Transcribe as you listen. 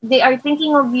they are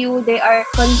thinking of you, they are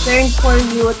concerned for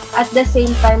you. At the same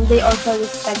time, they also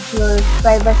respect your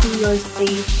privacy, your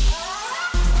space.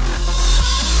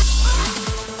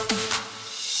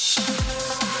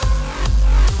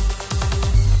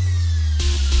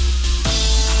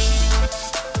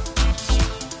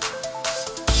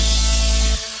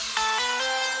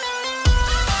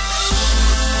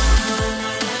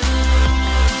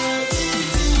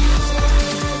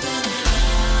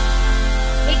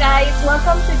 Hey guys,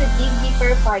 welcome to the Dig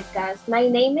Deeper podcast. My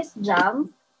name is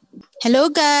Jam. Hello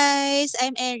guys,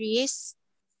 I'm Aries.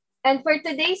 And for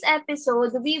today's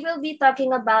episode, we will be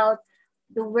talking about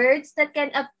the words that can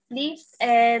uplift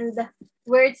and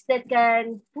words that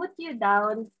can put you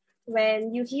down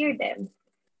when you hear them.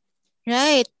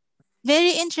 Right.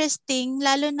 Very interesting,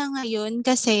 lalo na ngayon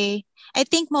kasi I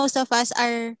think most of us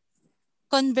are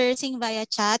conversing via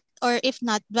chat or if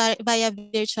not via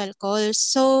virtual calls.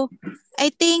 So, I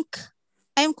think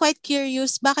I'm quite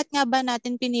curious bakit nga ba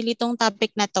natin pinili tong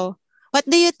topic na to? What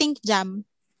do you think, Jam?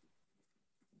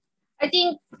 I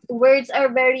think words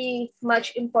are very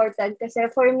much important kasi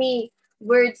for me,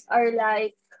 words are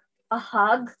like a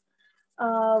hug.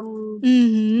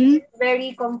 Mm-hmm. It's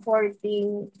very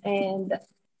comforting and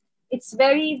it's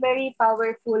very, very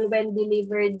powerful when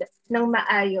delivered ng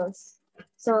maayos.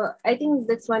 So I think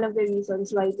that's one of the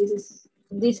reasons why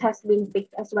this has been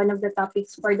picked as one of the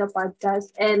topics for the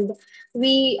podcast. And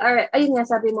we are, ayun nga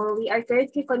sabi mo, we are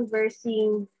currently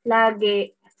conversing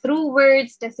lagi through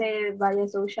words kasi via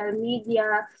social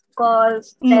media,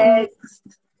 calls, Mm-hmm.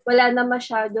 text. Wala na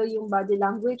masyado yung body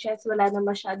languages, wala na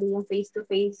masyado yung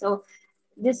face-to-face. So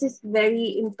this is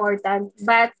very important.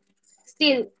 But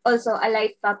still also a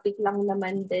light topic lang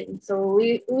naman din. So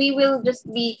we will just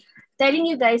be telling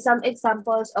you guys some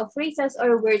examples of phrases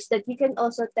or words that you can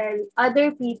also tell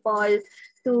other people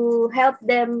to help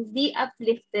them be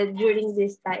uplifted during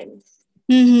these times.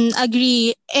 Mm-hmm.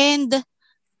 Agree. And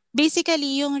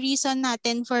basically, yung reason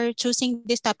natin for choosing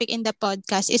this topic in the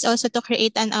podcast is also to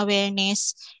create an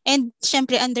awareness and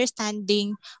syempre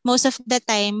understanding most of the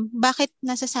time bakit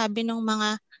nasasabi ng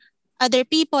mga other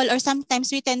people or sometimes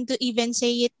we tend to even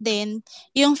say it then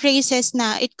yung phrases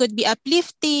na it could be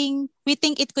uplifting, we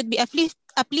think it could be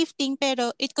uplifting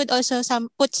pero it could also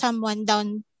put someone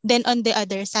down then on the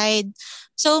other side.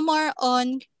 So more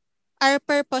on our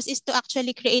purpose is to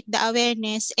actually create the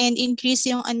awareness and increase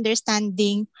yung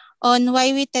understanding on why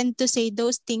we tend to say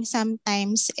those things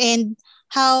sometimes and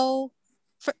how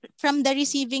from the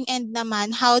receiving end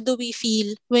naman, how do we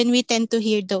feel when we tend to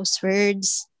hear those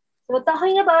words? So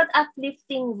talking about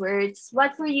uplifting words,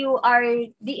 what for you are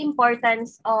the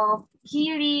importance of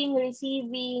hearing,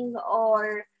 receiving,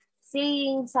 or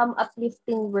saying some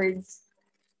uplifting words?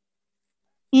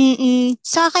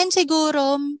 Sa akin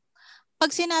siguro,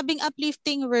 pag sinabing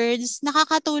uplifting words,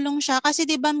 nakakatulong siya kasi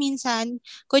 'di ba minsan,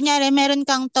 kunyari meron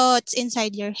kang thoughts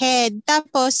inside your head,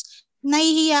 tapos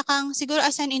nahihiya kang siguro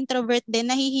as an introvert din,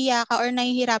 nahihiya ka or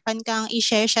nahihirapan kang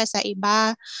i-share siya sa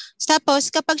iba.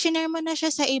 Tapos kapag shinare mo na siya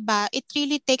sa iba, it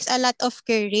really takes a lot of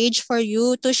courage for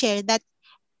you to share that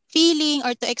feeling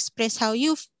or to express how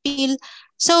you feel.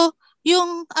 So,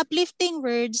 yung uplifting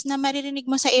words na maririnig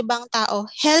mo sa ibang tao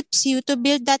helps you to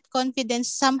build that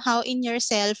confidence somehow in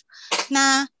yourself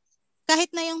na kahit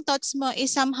na yung thoughts mo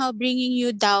is somehow bringing you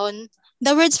down,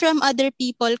 the words from other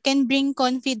people can bring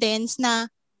confidence na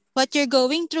what you're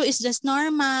going through is just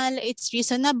normal, it's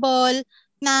reasonable,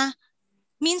 na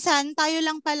minsan tayo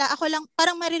lang pala, ako lang,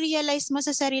 parang marirealize mo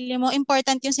sa sarili mo,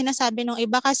 important yung sinasabi ng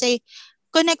iba kasi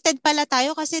connected pala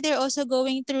tayo kasi they're also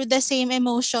going through the same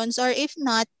emotions or if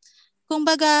not,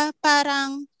 kumbaga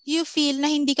parang you feel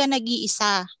na hindi ka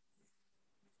nag-iisa.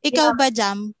 Ikaw Yeah. ba,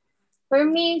 Jam? For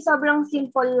me, sobrang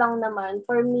simple lang naman.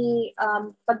 For me,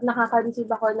 pag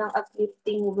nakaka-receive ako ng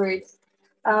uplifting words,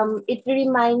 it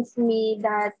reminds me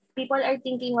that people are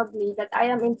thinking of me, that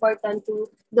I am important to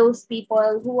those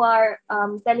people who are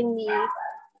telling me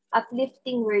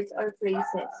uplifting words or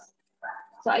phrases.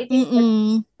 So I think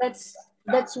Mm-mm.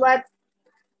 that's what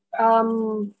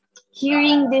um,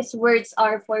 hearing these words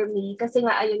are for me. Kasi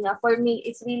nga, ayun nga, for me,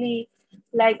 it's really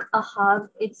like a hug.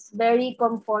 It's very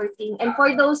comforting. And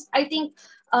for those, I think,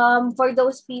 for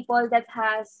those people that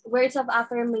has words of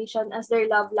affirmation as their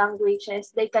love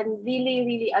languages, they can really,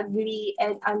 really agree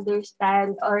and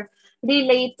understand or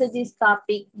relate to this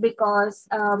topic because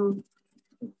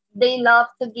they love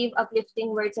to give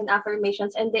uplifting words and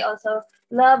affirmations and they also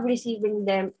love receiving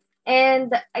them.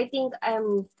 And I think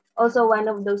I'm also one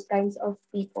of those kinds of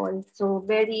people. So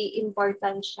very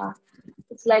important siya.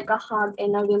 It's like a hug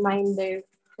and a reminder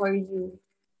for you.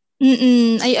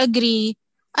 I agree.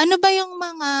 Ano ba yung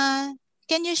mga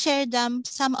can you share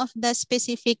some of the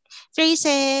specific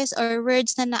phrases or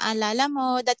words na naalala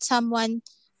mo that someone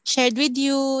shared with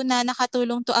you na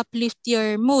nakatulong to uplift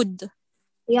your mood?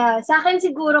 Yeah, sa akin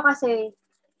siguro kasi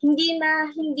hindi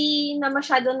na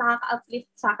masyado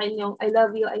nakaka-uplift sa akin yung I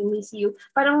love you, I miss you.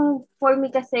 Parang for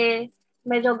me kasi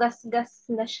medyo gas-gas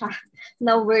na siya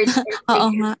na words or Oo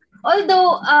phrases. nga.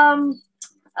 Although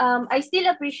I still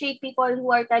appreciate people who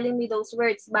are telling me those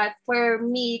words, but for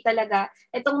me talaga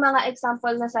itong mga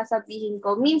example na sasabihin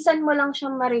ko, minsan mo lang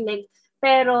siyang marinig,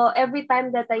 pero every time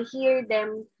that I hear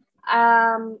them,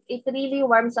 it really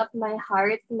warms up my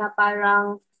heart na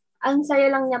parang ang saya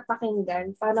lang niya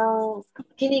pakinggan. Parang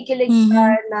kinikilig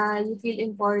ka na you feel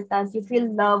important, you feel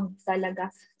loved talaga.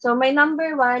 So my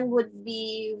number one would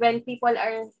be when people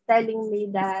are telling me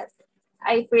that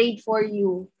I prayed for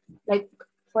you. Like,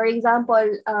 for example,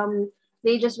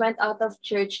 they just went out of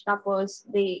church tapos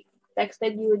they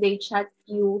texted you, they chat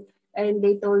you, and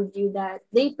they told you that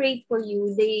they prayed for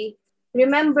you. They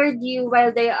remembered you while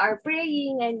they are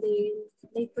praying and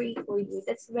they prayed for you.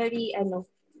 That's very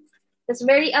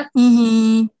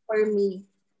for me.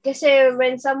 Kasi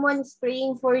when someone is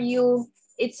praying for you,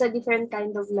 it's a different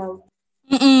kind of love.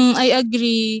 I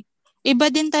agree.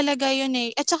 Iba din talaga yun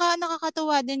eh. At saka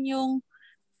nakakatuwa din yung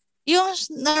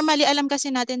normally alam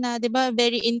kasi natin na 'di ba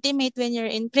very intimate when you're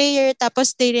in prayer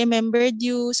tapos they remembered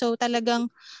you. So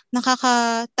talagang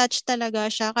nakaka-touch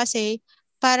talaga siya kasi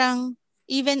parang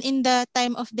even in the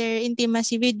time of their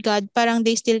intimacy with God, parang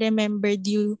they still remembered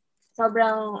you.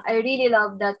 I really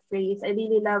love that phrase. I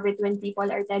really love it when people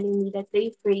are telling me that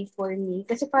they pray for me.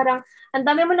 Kasi parang, ang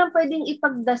dami mo lang pwedeng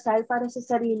ipagdasal para sa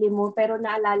sarili mo, pero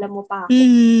naalala mo pa ako.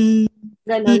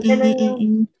 Ganon. Ganon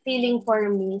yung feeling for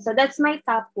me. So, that's my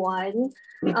top one.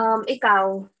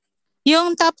 Ikaw?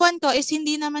 Yung top one ko is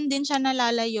hindi naman din siya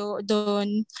nalalayo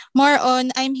doon. More on,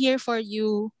 I'm here for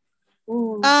you.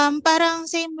 Parang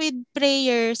same with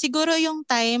prayer. Siguro yung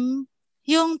time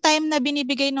na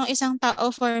binibigay ng isang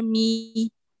tao for me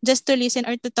just to listen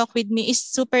or to talk with me is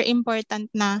super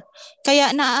important na.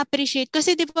 Kaya na-appreciate.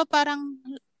 Kasi di ba parang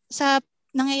sa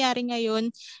nangyayari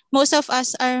ngayon, most of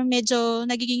us are medyo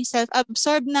nagiging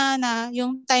self-absorbed na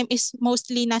yung time is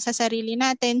mostly nasa sarili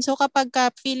natin. So kapag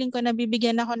feeling ko na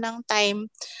bibigyan ako ng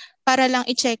time para lang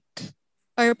i-check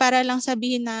or para lang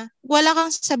sabihin na, wala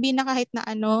kang sabihin na kahit na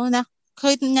na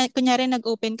kahit kunyari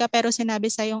nag-open ka pero sinabi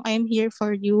sa'yo I'm here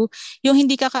for you, yung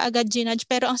hindi ka kaagad ginudge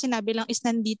pero ang sinabi lang is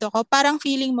nandito ko, parang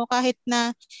feeling mo kahit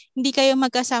na hindi kayo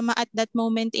magkasama at that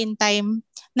moment in time,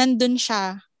 nandun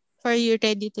siya for you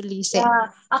ready to listen. Yeah,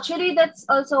 actually that's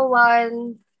also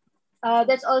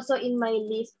that's also in my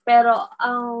list, pero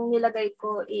ang nilagay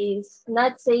ko is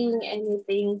not saying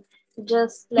anything,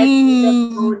 just letting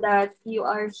them know that you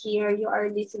are here, you are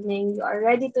listening, you are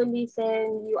ready to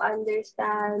listen, you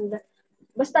understand.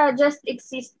 Basta just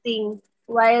existing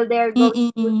while they're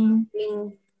going through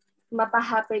something,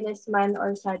 mapa-happiness man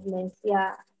or sadness.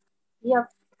 Yeah.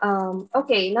 Yep.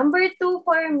 Okay, number two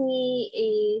for me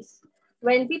is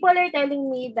when people are telling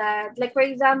me that, like for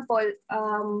example,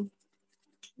 ano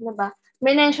ba,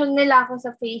 mention nila ako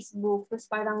sa Facebook, tapos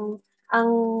parang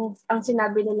ang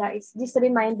sinabi nila is, this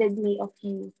reminded me of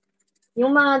you.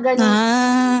 Yung mga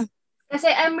ganun. Kasi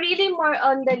I'm really more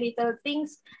on the little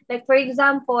things. Like for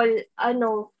example,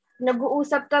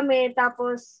 nag-uusap kami,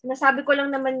 tapos nasabi ko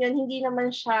lang naman yun, hindi naman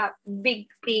siya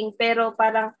big thing, pero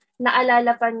parang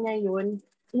naalala pa niya yun.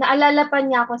 Naalala pa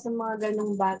niya ako sa mga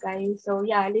ganung bagay. So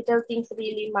yeah, little things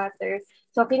really matter.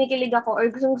 So kinikilig ako or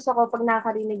gusto ko pag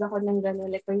nakarinig ako ng gano'n.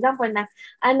 Like for example na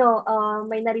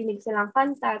may narinig silang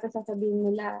kanta tapos sasabihin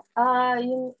nila,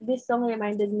 this song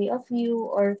reminded me of you,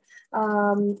 or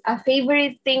a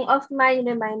favorite thing of mine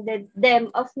reminded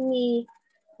them of me.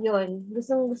 Yun,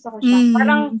 gusto ko siya.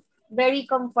 Parang very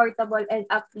comfortable and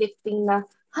uplifting na,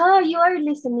 you are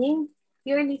listening?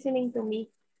 You're listening to me?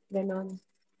 Ganon.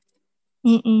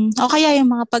 O kaya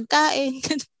yung mga pagkain.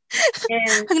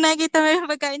 Yes. Pag nakikita mo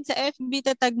yung pagkain sa FB,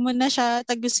 tatag mo na siya,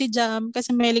 tag si Jam,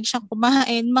 kasi mahilig siyang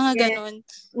kumain, mga ganon.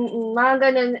 Mga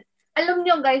ganon. Alam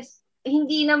nyo guys,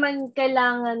 hindi naman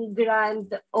kailangan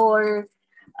grand or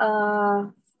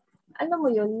ano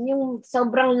mo yun, yung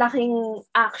sobrang laking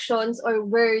actions or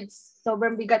words,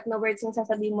 sobrang bigat na words yung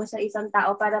sasabihin mo sa isang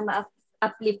tao para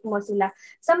ma-uplift mo sila.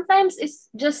 Sometimes it's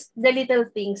just the little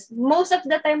things. Most of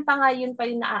the time pa nga yun pa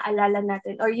yung naaalala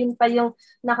natin or yun pa yung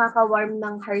nakaka-warm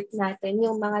ng heart natin,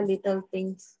 yung mga little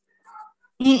things.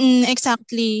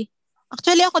 Exactly.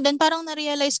 Actually ako din, parang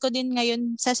na-realize ko din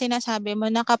ngayon sa sinasabi mo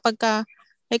na kapag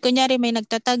Like, kunyari may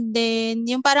nagtatag din.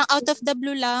 Yung parang out of the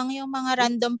blue lang, yung mga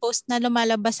random post na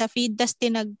lumalabas sa feed, tas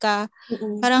tinag ka.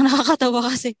 Mm-mm. Parang nakakatawa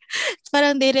kasi.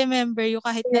 Parang they remember you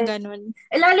kahit na Yes. ganun.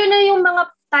 Lalo na yung mga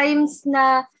times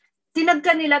na tinag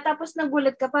ka nila tapos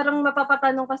nagulat ka, parang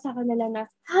mapapatanong ka sa kanila na,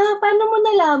 ha, paano mo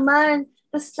nalaman?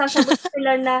 Tapos sasagot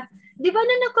sila na, di ba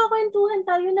na nagkakwentuhan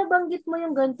tayo, nabanggit mo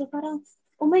yung ganito? Parang,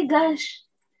 oh my gosh,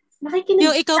 nakikinig.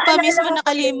 Yung ikaw pa Naalala mismo ko pa yun.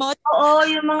 nakalimot. Oo,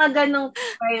 yung mga ganong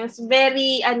times,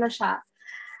 very, siya,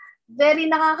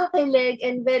 very nakakakilig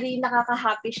and very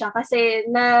nakaka-happy siya kasi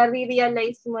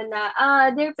na-realize mo na,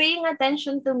 they're paying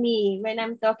attention to me when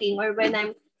I'm talking or when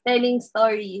I'm telling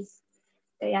stories.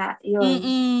 Kaya, yun.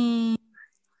 Mm-mm.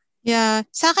 Yeah.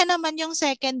 Sa akin naman yung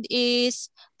second is,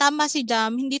 tama si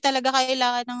Jam, hindi talaga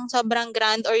kailangan ng sobrang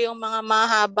grand or yung mga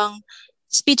mahabang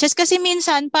speeches kasi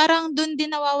minsan parang dun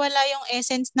din nawawala yung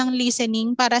essence ng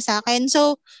listening para sa akin.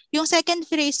 So, yung second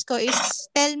phrase ko is,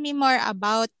 tell me more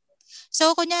about.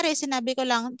 So, kunyari, sinabi ko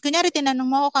lang, kunyari, tinanong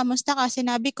mo ako, kamusta ka?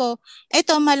 Sinabi ko,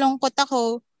 eto, malungkot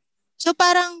ako. So,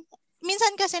 parang,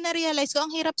 minsan kasi na-realize ko,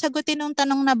 ang hirap sagutin ng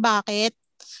tanong na bakit.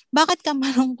 Bakit ka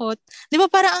malungkot? Di ba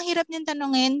parang ang hirap niyang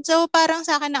tanungin? So, parang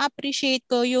sa akin na-appreciate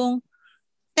ko yung,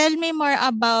 tell me more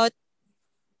about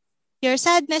your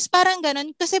sadness. Parang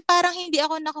ganun. Kasi parang hindi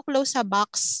ako nakaklose sa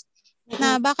box.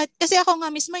 Na bakit, kasi ako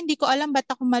nga mismo hindi ko alam ba't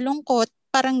ako malungkot.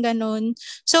 Parang ganun.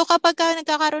 So kapag ka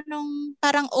nagkakaroon ng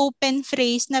parang open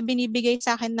phrase na binibigay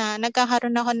sa akin na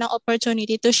nagkakaroon ako ng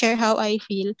opportunity to share how I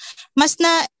feel, mas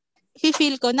na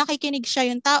feel ko, nakikinig siya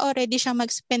yung tao, ready siya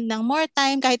mag-spend ng more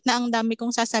time kahit na ang dami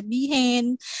kong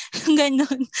sasabihin.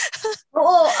 Ganun.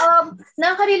 Oo,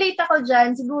 nakaka-relate ako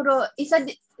dyan. Siguro,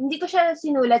 hindi ko siya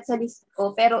sinulat sa list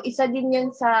ko, pero isa din yun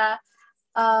sa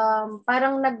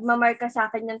parang nagmamarka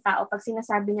sa akin yung tao pag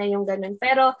sinasabi niya yung ganun.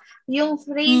 Pero yung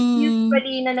phrase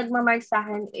usually na nagmamark sa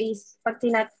akin is pag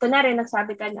kunwari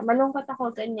nagsabi ka na malungkot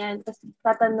ako, ganyan, tapos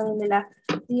tatanungin nila,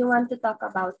 do you want to talk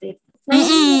about it?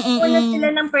 Nanghihingi muna sila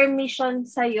ng permission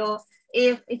sa'yo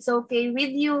if it's okay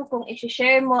with you, kung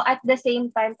i-share mo. At the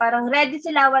same time, parang ready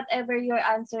sila whatever your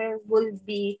answer will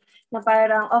be. Na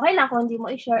parang okay lang kung hindi mo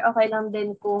i-share, okay lang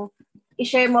din kung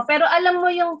i-share mo. Pero alam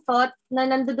mo yung thought, na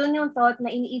nandoon yung thought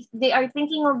na they are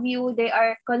thinking of you, they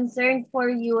are concerned for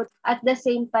you. At the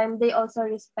same time, they also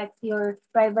respect your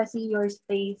privacy, your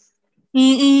space.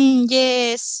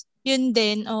 Yes. Yun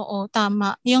din, oo,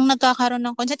 tama. Yung nagkakaroon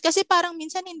ng consent. Kasi parang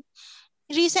minsan,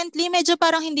 recently, medyo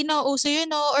parang hindi na uso yun,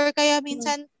 no? Or kaya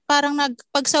minsan, parang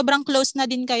pag sobrang close na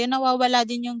din kayo, nawawala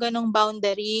din yung ganong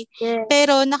boundary. Yes.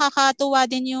 Pero nakakatuwa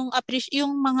din yung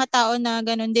mga tao na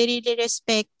ganon, they really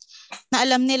respect na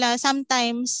alam nila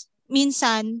sometimes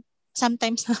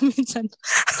na minsan,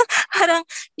 parang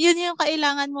yun yung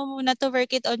kailangan mo muna to work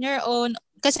it on your own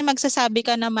kasi magsasabi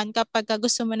ka naman kapag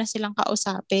gusto mo na silang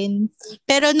kausapin.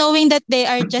 Pero knowing that they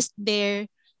are just there,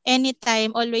 anytime,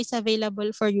 always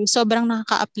available for you, sobrang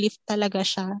nakaka-uplift talaga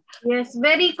siya. Yes,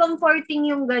 very comforting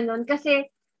yung ganun kasi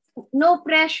no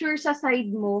pressure sa side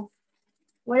mo.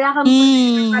 Wala kang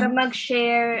pressure para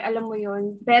mag-share, alam mo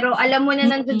yun. Pero alam mo na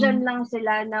nandiyan lang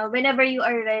sila na whenever you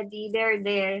are ready, they're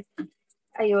there.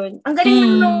 Ayun. Ang galing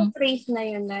lang nung phrase na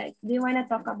yun na, do you wanna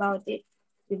talk about it?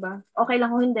 Diba? Okay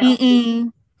lang kung hindi, okay.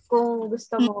 Kung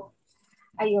gusto mo.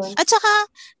 Ayun. At saka,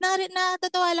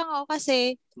 natatawa lang ako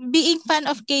kasi, being fan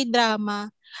of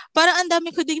K-drama, parang ang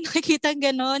dami ko ding nakikita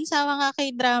ganon sa mga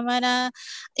K-drama na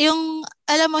yung,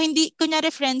 alam mo, hindi,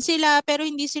 kunyari friends sila, pero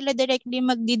hindi sila directly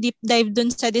magdi-deep dive dun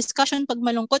sa discussion pag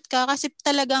malungkot ka kasi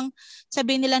talagang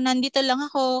sabihin nila, nandito lang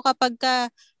ako kapag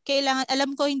kailangan,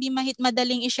 alam ko hindi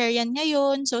madaling i-share yan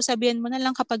ngayon, so sabihin mo na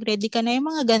lang kapag ready ka na yung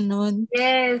mga ganon.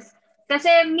 Yes. Kasi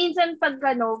minsan pag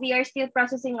we are still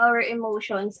processing our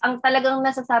emotions, ang talagang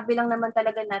nasasabi lang naman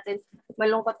talaga natin,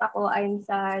 malungkot ako, I'm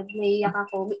sad, naiiyak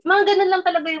ako. Mga ganun lang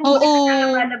talaga yung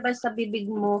lumalabas sa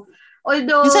bibig mo.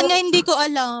 Although, minsan nga hindi ko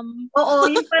alam. Oo,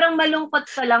 yung parang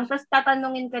malungkot ka lang, tapos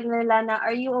tatanungin ka nila na,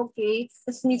 are you okay?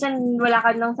 Tapos minsan wala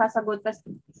ka nang sasagot, tapos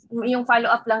yung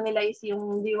follow-up lang nila is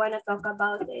yung, do you wanna talk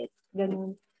about it?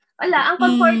 Ganun. Wala, ang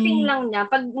comforting lang niya.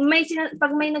 Pag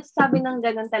may nagsasabi ng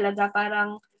ganun talaga,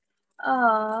 parang,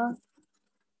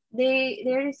 they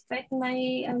respect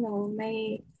my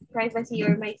privacy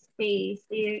or my space.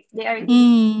 They are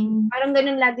parang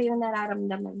ganun lagi yung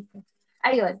nararamdaman ko.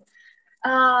 Ayun.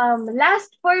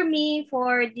 Last for me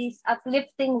for these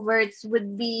uplifting words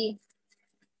would be,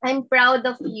 I'm proud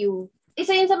of you.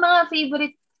 Isa yun sa mga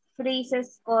favorite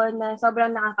phrases ko na sobrang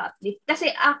nakaka-uplift.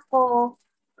 Kasi ako,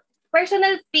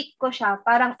 personal pick ko siya.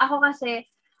 Parang ako kasi,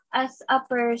 as a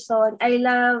person, I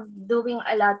love doing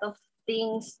a lot of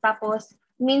things. Tapos,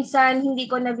 minsan, hindi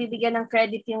ko nabibigyan ng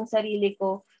credit yung sarili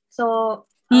ko. So,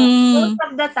 Most Mm.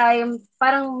 of the time,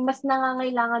 parang mas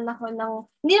nangangailangan ako ng,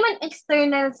 hindi naman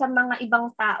external sa mga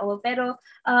ibang tao, pero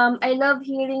I love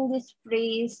hearing this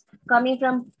phrase coming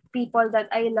from people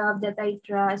that I love, that I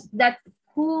trust, that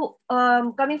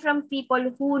coming from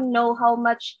people who know how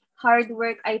much hard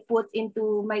work I put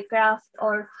into my craft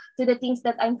or to the things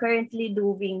that I'm currently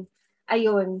doing.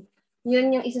 Ayun.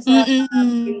 Yun yung isa sa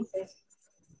Mm. phrases.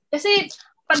 Kasi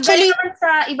pag gaya Actually, naman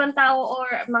sa ibang tao or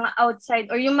mga outside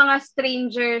or yung mga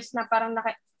strangers na parang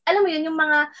alam mo yun, yung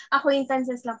mga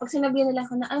acquaintances lang, pag sinabihan nila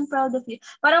ako na I'm proud of you,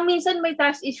 parang minsan may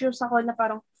trust issues ako na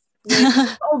parang, wait,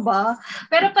 oo ba?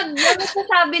 Pero pag yung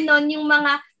sasabi nun, yung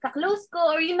mga kaklose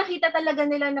ko or yung nakita talaga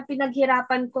nila na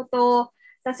pinaghirapan ko to,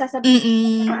 tapos sasabihin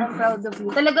ko na I'm proud of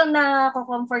you. Talagang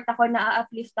nako-comfort ako,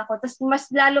 na-uplift ako. Tapos mas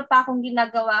lalo pa akong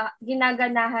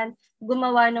ginaganahan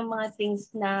gumawa ng mga things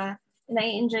na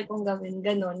na-enjoy kong gawin.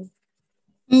 Ganon.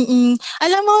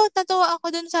 Alam mo, natuwa ako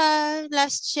dun sa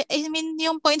I mean,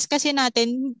 yung points kasi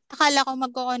natin, akala ko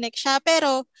magko-connect siya,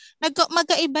 pero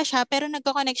magkaiba siya, pero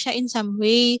nagko-connect siya in some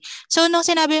way. So, nung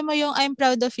sinabi mo yung I'm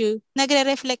proud of you,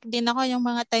 nagre-reflect din ako yung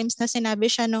mga times na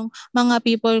sinabi siya nung mga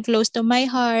people close to my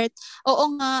heart.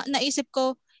 Oo nga, naisip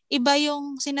ko, iba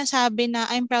yung sinasabi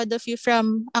na I'm proud of you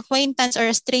from acquaintance or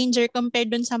a stranger compared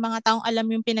dun sa mga taong alam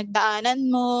yung pinagdaanan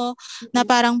mo, na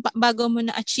parang bago mo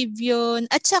na-achieve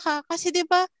yun. At saka, kasi 'di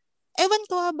ba, ewan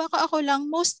ko baka ako lang,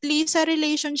 mostly sa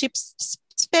relationships,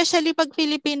 especially pag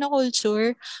Filipino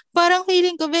culture, parang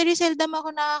feeling ko very seldom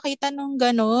ako nakakita nung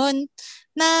ganun.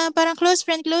 Na parang close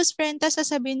friend, tas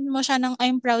sasabihin mo siya ng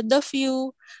I'm proud of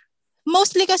you.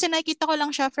 Mostly kasi nakita ko lang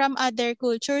siya from other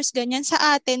cultures, ganyan. Sa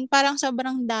atin, parang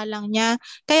sobrang dalang niya.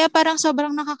 Kaya parang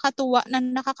sobrang nakakatuwa na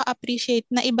nakaka-appreciate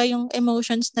na iba yung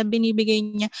emotions na binibigay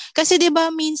niya. Kasi 'di ba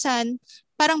minsan,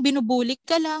 parang binubulik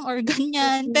ka lang or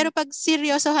ganyan. Pero pag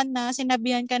seryosohan na,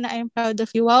 sinabihan ka na I'm proud of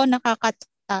you, wow,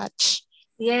 nakaka-touch.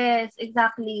 Yes,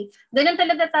 exactly. Ganun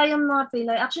talaga tayong mga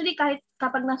Pinoy. Actually, kahit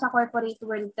kapag nasa corporate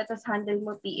world ka, tapos handle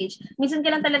mo PH, minsan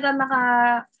ka lang talaga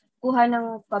makakuha ng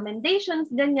commendations,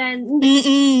 ganyan.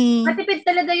 Matipid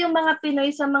talaga yung mga Pinoy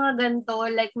sa mga ganito,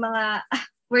 like mga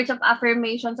words of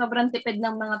affirmation. Sobrang tipid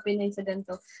ng mga Pinoy sa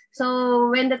ganito. So,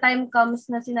 when the time comes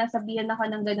na sinasabihan ako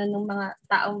ng ganun ng mga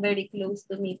taong very close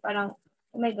to me, parang,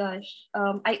 oh my gosh,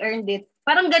 I earned it.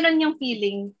 Parang ganun yung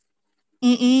feeling.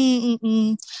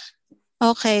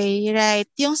 Okay, right.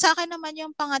 Yung sa akin naman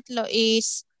yung pangatlo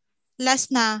is, last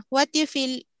na, what you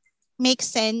feel makes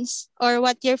sense or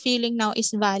what you're feeling now is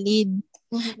valid.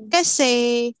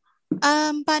 Kasi,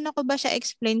 paano ko ba siya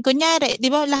explain? Kunyari,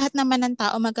 di ba lahat naman ng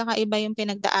tao magkakaiba yung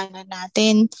pinagdaanan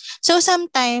natin. So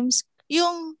sometimes,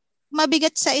 yung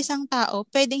mabigat sa isang tao,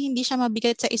 pwedeng hindi siya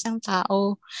mabigat sa isang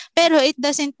tao. Pero it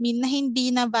doesn't mean na hindi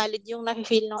na valid yung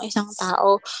nafe-feel ng isang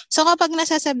tao. So kapag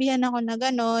nasasabihan ako na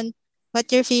ganon, what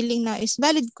you're feeling now is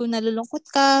valid. Kung nalulungkot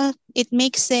ka, it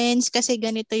makes sense kasi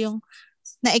ganito yung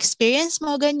na-experience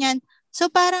mo, ganyan. So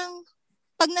parang,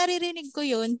 pag naririnig ko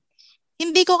yun,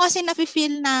 hindi ko kasi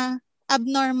nafe-feel na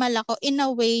abnormal ako in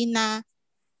a way na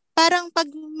parang pag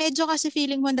medyo kasi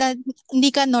feeling mo na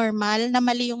hindi ka normal, na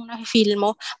mali yung nafe-feel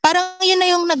mo, parang yun na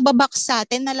yung nagbabox sa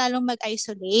atin na lalong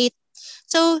mag-isolate.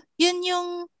 So, yun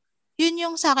yung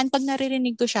sa akin pag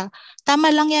naririnig ko siya.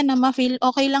 Tama lang yan na ma-feel,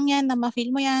 okay lang yan na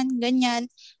ma-feel mo yan, ganyan.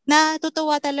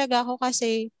 Natutuwa talaga ako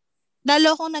kasi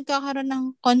lalo akong nagkakaroon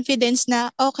ng confidence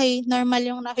na okay, normal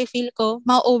yung nafe-feel ko,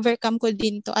 ma-overcome ko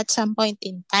din to at some point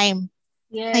in time.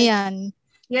 Yes. Ayan.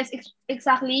 Yes,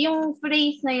 exactly. Yung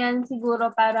phrase na yan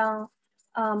siguro parang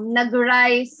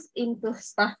nag-rise into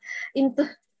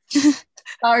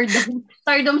stardom.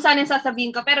 Stardom sana yung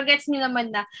sasabihin ko. Pero gets niyo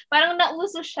naman na parang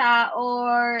nauso siya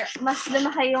or mas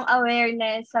lumaki yung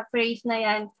awareness sa phrase na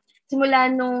yan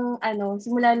simula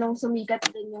nung sumikat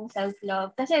din yung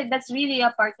self-love. Kasi that's really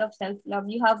a part of self-love.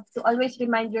 You have to always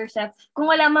remind yourself, kung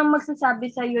wala mang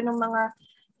magsasabi sa iyo ng mga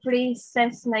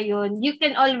phrases na yun, you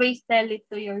can always tell it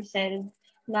to yourself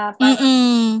na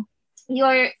parang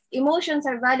your emotions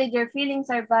are valid, your feelings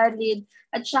are valid,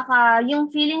 at saka yung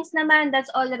feelings naman,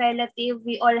 that's all relative.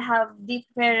 We all have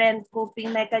different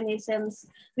coping mechanisms.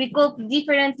 We cope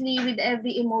differently with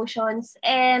every emotions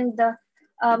and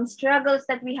struggles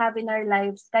that we have in our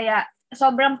lives. Kaya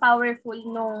sobrang powerful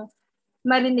nung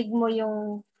marinig mo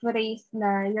yung phrase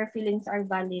na your feelings are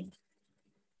valid.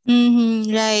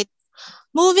 Right.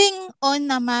 Moving on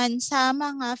naman sa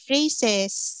mga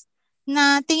phrases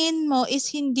na tingin mo is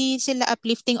hindi sila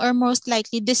uplifting or most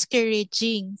likely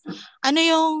discouraging. Ano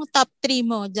yung top 3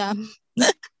 mo, Jam?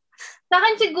 Sa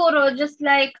akin siguro, just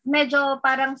like, medyo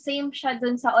parang same siya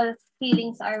dun sa all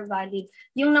feelings are valid.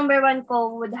 Yung number 1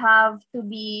 ko would have to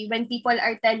be when people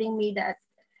are telling me that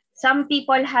some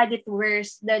people had it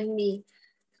worse than me.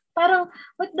 Parang,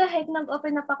 what the heck,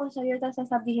 nag-open up ako sa'yo, tapos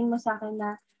sasabihin mo sa akin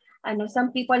na,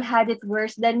 some people had it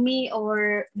worse than me,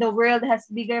 or the world has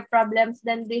bigger problems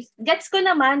than this. Gets ko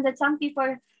naman that some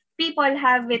people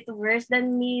have it worse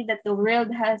than me, that the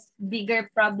world has bigger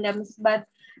problems, but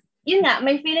yun nga,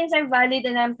 my feelings are valid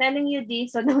and I'm telling you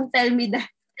this, so don't tell me that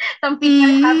some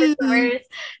people have it worse.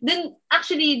 Dun,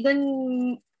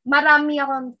 marami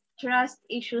akong trust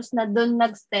issues na dun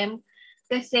nag-stem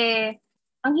kasi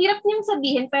ang hirap niyang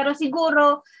sabihin, pero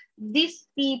siguro these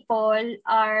people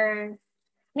are,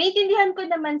 naiintindihan ko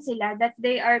naman sila that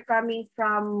they are coming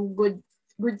from good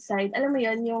side. Alam mo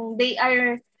yun, yung they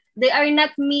are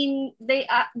not mean,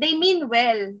 they mean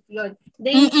well. Yun.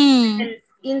 They mean well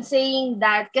in saying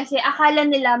that kasi akala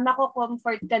nila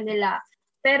mako-comfort ka nila.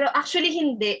 Pero actually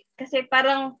hindi. Kasi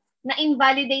parang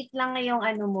na-invalidate lang yung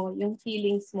yung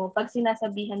feelings mo pag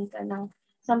sinasabihan ka ng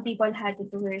some people had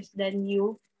it worse than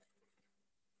you.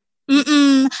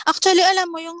 Actually, alam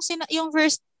mo, yung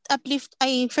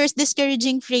first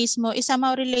discouraging phrase mo is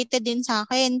somehow related din sa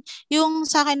akin. Yung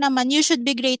sa akin naman, you should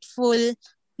be grateful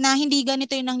na hindi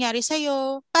ganito yung nangyari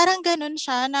sa'yo. Parang ganun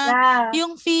siya na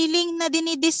yung feeling na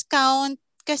dinidiscount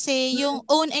kasi yung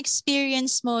own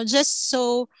experience mo just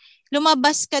so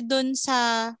lumabas ka dun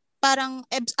sa parang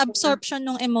absorption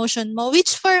ng emotion mo,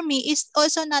 which for me is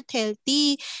also not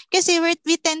healthy. Kasi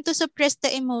we tend to suppress the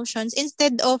emotions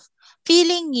instead of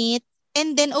feeling it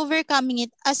and then overcoming it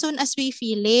as soon as we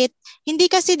feel it. Hindi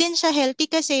kasi din siya healthy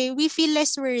kasi we feel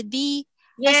less worthy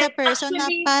as a person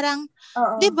actually, na parang,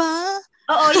 di ba?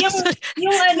 Oo,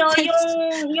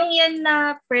 yung yan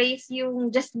na praise, yung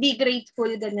just be grateful,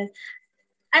 ganun.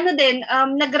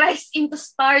 Nag-rise into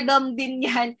stardom din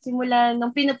yan. Simula nung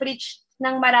pinapreach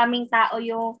ng maraming tao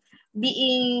yung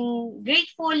being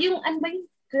grateful, yung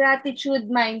gratitude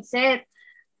mindset.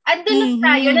 Andun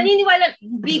tayo, naniniwala,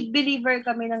 big believer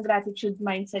kami ng gratitude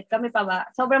mindset. Kami pa ba?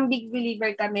 Sobrang big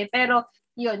believer kami. Pero,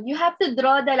 yun, you have to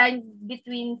draw the line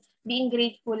between being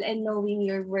grateful and knowing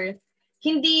your worth.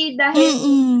 Hindi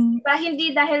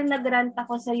dahil nagrant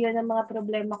ako sa iyo ng mga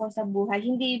problema ko sa buhay,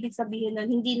 hindi ibig sabihin nun,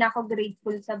 hindi na ako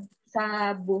grateful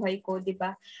sa buhay ko, di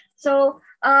ba? So,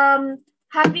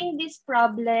 having these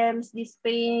problems, these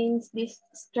pains, these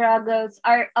struggles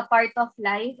are a part of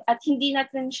life at hindi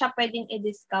natin siya pwedeng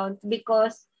i-discount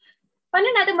because paano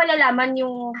natin malalaman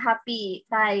yung happy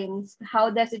times?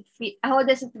 How does it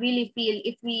really feel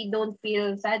if we don't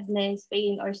feel sadness,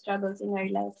 pain, or struggles in our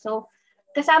life? So,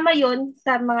 kasama yun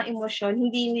sa mga emosyon,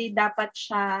 hindi dapat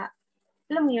siya,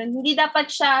 alam mo yun, hindi dapat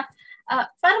siya,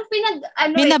 parang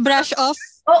binabrush off?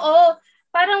 Oo,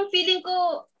 parang feeling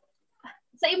ko,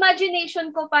 sa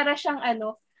imagination ko, para siyang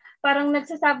parang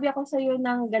nagsasabi ako sa iyo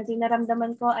ng ganito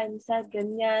naramdaman ko, I'm sad,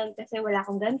 ganyan, kasi wala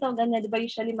akong ganito, ganyan, di ba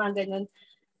usually mga ganun.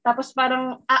 Tapos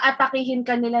parang aatakihin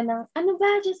ka nila ng,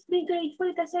 just be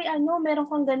grateful kasi meron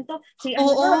kang ganito. Si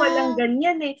walang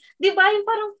ganyan eh. Di ba? Yung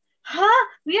parang,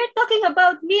 we are talking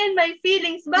about me and my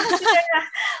feelings.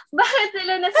 Bakit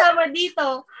sila nasama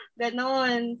dito?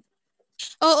 Ganon.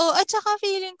 Oo, at saka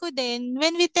feeling ko din,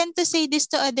 when we tend to say this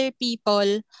to other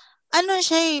people,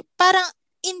 parang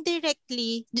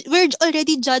indirectly, we're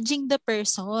already judging the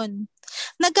person.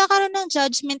 Nagkakaroon ng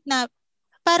judgment na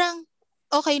parang,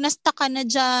 okay, na-stuck ka na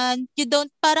dyan.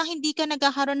 Parang hindi ka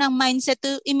nagkakaroon ng mindset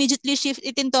to immediately shift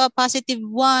it into a positive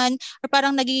one or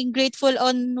parang naging grateful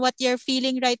on what you're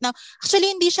feeling right now.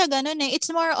 Actually, hindi siya ganun eh. It's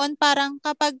more on parang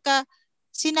kapag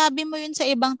sinabi mo yun sa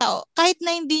ibang tao, kahit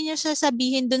na hindi niya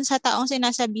sasabihin dun sa taong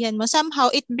sinasabihan mo,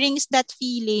 somehow it brings that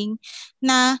feeling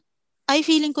na, ay,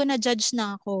 feeling ko na judge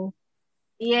na ako.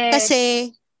 Yes.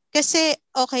 Kasi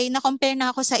okay, na-compare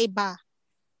na ako sa iba.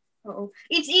 Oo.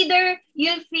 It's either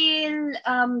you feel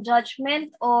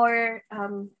judgment or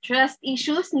trust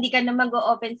issues. Hindi ka na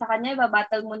mag-open sa kanya.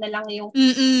 Babattle mo na lang yung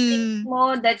things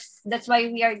mo. That's why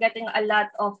we are getting a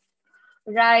lot of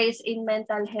rise in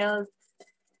mental health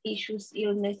issues,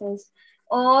 illnesses.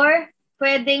 Or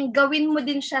pwedeng gawin mo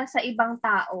din siya sa ibang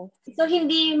tao. So,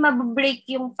 hindi mabbreak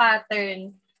yung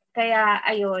pattern. Kaya,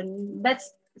 ayun.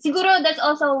 Siguro that's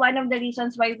also one of the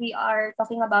reasons why we are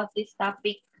talking about this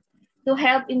topic, to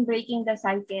help in breaking the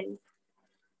cycle.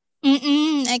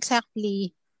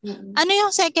 Exactly. Ano yung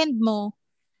second mo?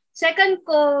 Second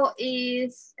ko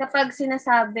is kapag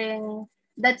sinasabing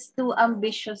that's too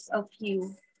ambitious of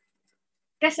you.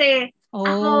 Kasi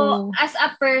ako, as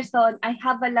a person, I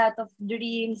have a lot of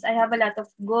dreams, I have a lot of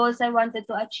goals I wanted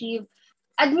to achieve.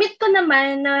 Admit ko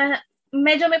naman na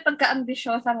medyo may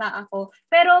pagka-ambisyosa nga ako.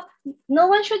 Pero no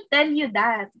one should tell you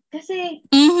that. Kasi,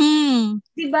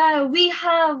 diba, we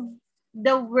have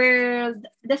the world,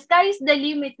 the sky is the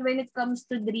limit when it comes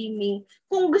to dreaming.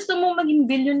 Kung gusto mo maging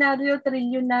bilyonaryo,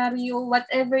 trilyonaryo,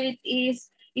 whatever it is,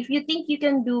 if you think you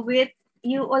can do it,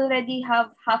 you already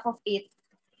have half of it.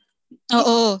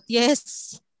 Oo,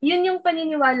 yes. Yun yung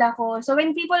paniniwala ko. So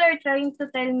when people are trying to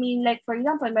tell me, like for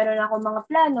example, meron ako mga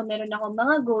plano, meron ako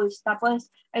mga goals,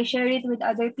 tapos I share it with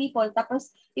other people,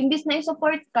 tapos imbis na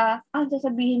i-support ka,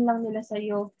 sasabihin lang nila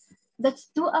sa'yo,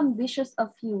 that's too ambitious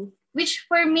of you. Which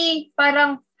for me,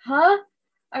 parang,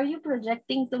 are you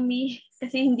projecting to me?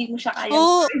 Kasi hindi mo siya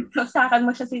kayang so sa akin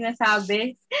mo siya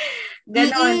sinasabi.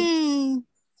 Ganon.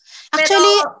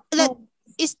 Actually,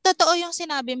 is totoo yung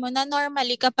sinabi mo na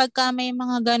normally kapag may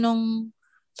mga ganong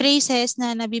phrases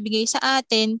na nabibigay sa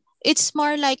atin, it's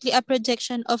more likely a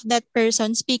projection of that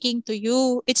person speaking to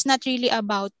you. It's not really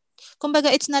about, kumbaga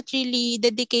it's not really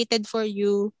dedicated for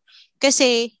you.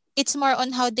 Kasi it's more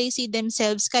on how they see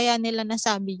themselves, kaya nila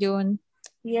nasabi yun.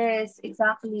 Yes,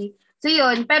 exactly. So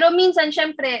yun, pero minsan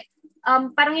syempre,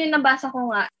 parang yun nabasa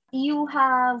ko nga, you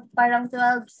have parang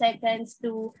 12 seconds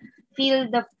to feel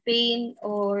the pain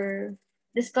or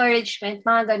discouragement,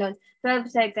 mga ganon. 12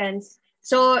 seconds.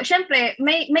 So, syempre,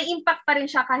 may impact pa rin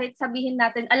siya kahit sabihin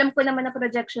natin, alam ko naman na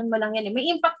projection mo lang yan eh.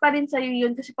 May impact pa rin sa'yo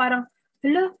yun kasi parang,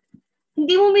 hala,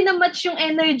 hindi mo minamatch yung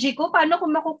energy ko, paano ko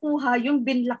makukuha yung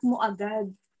binlock mo agad?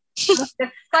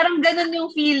 Parang ganun yung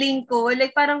feeling ko.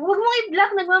 Like parang, huwag mong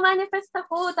i-block, nagmamanifest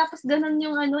ako. Tapos ganun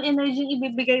yung energy yung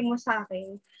ibibigay mo sa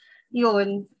akin.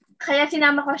 Yun. Kaya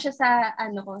sinama ko siya sa,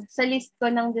 sa list ko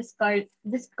ng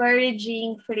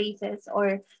discouraging phrases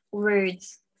or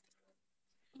words.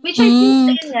 Which I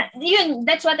think, yun,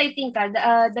 that's what I think,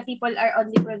 the people are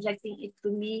only projecting it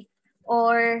to me.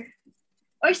 Or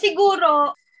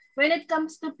siguro, when it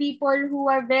comes to people who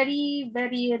are very,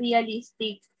 very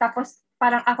realistic, tapos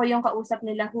parang ako yung kausap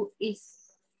nila who is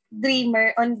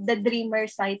dreamer, on the dreamer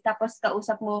side, tapos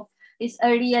kausap mo is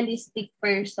a realistic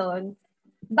person,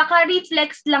 baka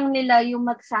reflex lang nila yung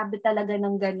magsabi talaga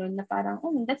ng ganun na parang,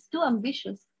 that's too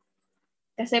ambitious.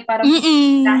 Kasi parang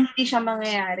hindi siya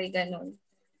mangyayari ganun.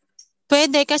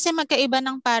 Pwede, kasi magkaiba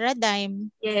ng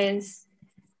paradigm. Yes.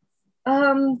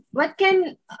 What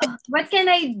can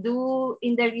I do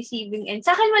in the receiving end?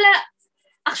 Sa akin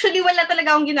wala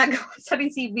talaga akong ginagawa sa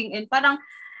receiving end. Parang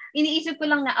iniisip ko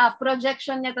lang na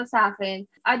projection niya to sa akin.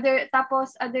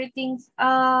 Other things,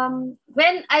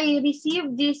 when I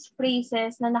receive these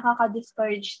phrases na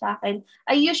nakaka-discourage sa akin,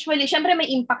 I usually, syempre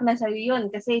may impact na sa'yo yun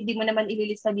kasi di mo naman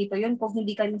ililista dito yun kung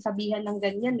hindi ka nasabihan ng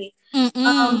ganyan eh.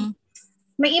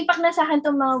 May impact na sa akin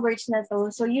tong mga words na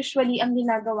to. So usually, ang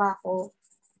ginagawa ko,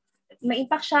 may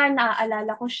impact siya,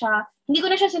 naaalala ko siya. Hindi ko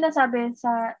na siya sinasabi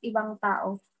sa ibang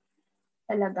tao.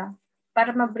 Talaga. Para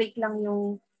ma-break lang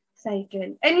yung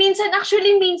cycle. And minsan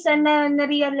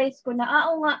na-realize ko na,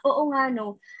 oo nga,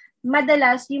 no.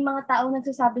 Madalas, yung mga tao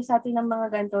nagsasabi sa atin ng mga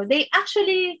ganito, they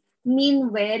actually mean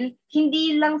well.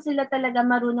 Hindi lang sila talaga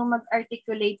marunong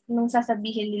mag-articulate nung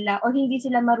sasabihin nila o hindi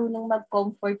sila marunong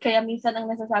mag-comfort. Kaya minsan ang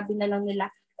nasasabi na lang nila,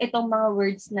 itong mga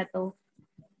words na to.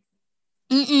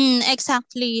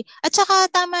 Exactly. At saka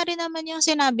tama rin naman yung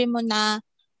sinabi mo na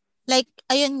like,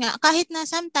 ayun nga, kahit na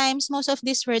sometimes most of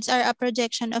these words are a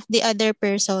projection of the other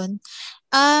person.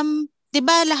 'Di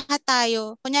ba lahat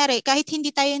tayo, kunyari, kahit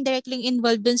hindi tayo directly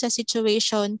involved dun sa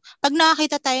situation, pag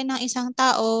nakakita tayo ng isang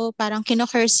tao, parang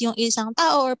kino-curse yung isang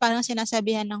tao or parang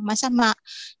sinasabihan ng masama,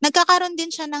 nagkakaroon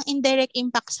din siya ng indirect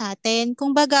impact sa atin.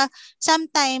 Kumbaga,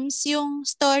 sometimes yung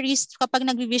stories kapag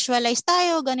nag-visualize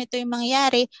tayo, ganito yung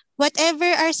mangyayari,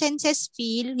 whatever our senses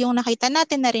feel, yung nakita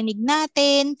natin, narinig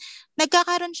natin,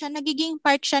 nagkakaroon siya, nagiging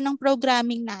part siya ng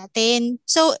programming natin.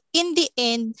 So, in the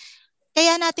end,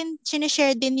 kaya natin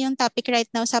sinishare din yung topic right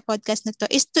now sa podcast na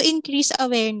to is to increase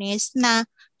awareness na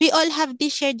we all have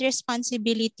this shared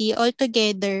responsibility all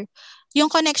together.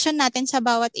 Yung connection natin sa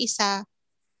bawat isa,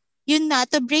 yun na,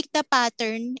 to break the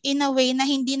pattern in a way na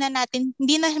hindi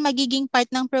na magiging part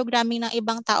ng programming ng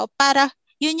ibang tao para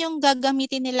yun yung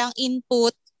gagamitin nilang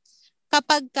input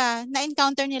kapag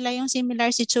na-encounter nila yung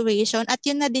similar situation at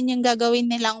yun na din yung gagawin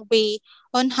nilang way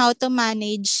on how to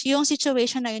manage yung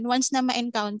situation na yun once na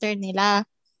ma-encounter nila.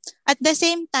 At the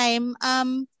same time,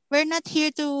 we're not here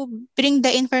to bring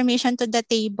the information to the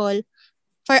table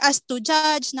for us to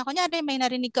judge na kunyari may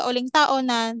narinig ka uling tao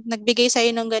na nagbigay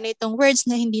sa'yo ng ganitong words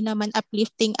na hindi naman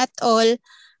uplifting at all.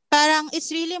 Parang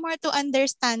it's really more to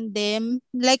understand them,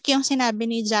 like yung sinabi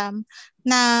ni Jam,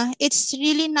 na it's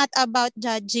really not about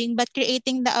judging but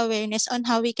creating the awareness on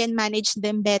how we can manage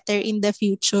them better in the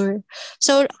future.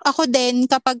 So ako din,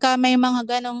 kapag may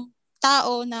mga ganong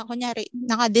tao na kunyari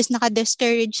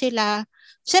naka-discourage sila,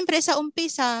 syempre sa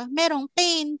umpisa, merong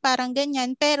pain, parang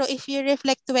ganyan. Pero if you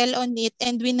reflect well on it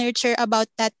and we nurture about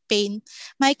that pain,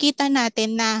 makikita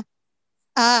natin na,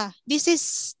 this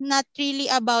is not really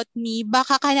about me.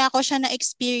 Baka kaya ko siya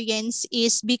na-experience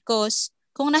is because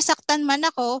kung nasaktan man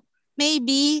ako,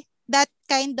 maybe that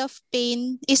kind of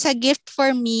pain is a gift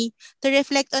for me to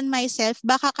reflect on myself.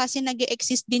 Baka kasi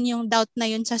nag-exist din yung doubt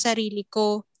na yun sa sarili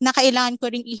ko na kailangan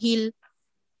ko ring i-heal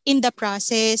in the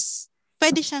process.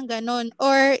 Pwede siyang ganun.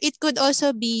 Or it could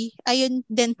also be, ayun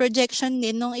din, projection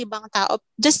din ng ibang tao.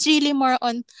 Just really more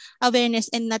on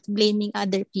awareness and not blaming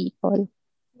other people.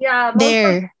 Yeah,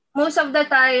 There. most of the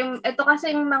time, ito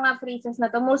kasi yung mga phrases na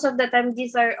to, most of the time,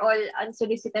 these are all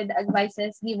unsolicited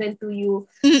advices given to you.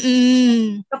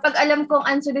 Mm-mm. Kapag alam kong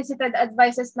unsolicited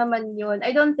advices naman yun,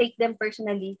 I don't take them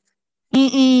personally.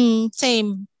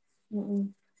 Same.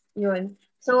 Yun.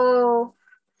 So,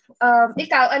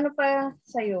 ikaw, ano pa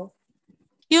sa'yo?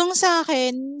 Yung sa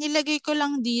akin, nilagay ko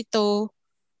lang dito,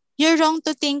 you're wrong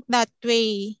to think that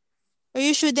way. Or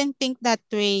you shouldn't think that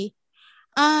way.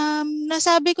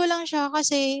 Nasabi ko lang siya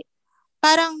kasi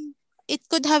parang it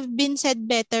could have been said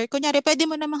better. Kunyari, pwede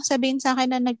mo namang sabihin sa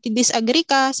akin na nag-disagree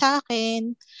ka sa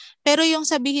akin, pero yung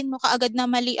sabihin mo kaagad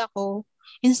na mali ako,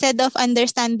 instead of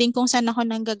understanding kung saan ako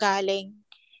nanggagaling.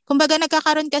 Kumbaga,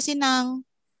 nagkakaroon kasi ng,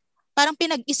 parang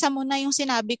pinag-isa mo na yung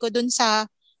sinabi ko dun sa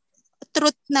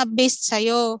truth na based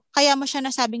sa'yo. Kaya mo siya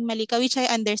nasabing mali ka, which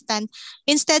I understand.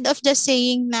 Instead of just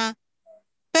saying na,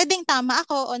 pwedeng tama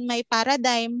ako on my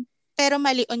paradigm, pero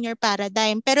mali on your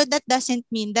paradigm. Pero that doesn't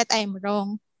mean that I'm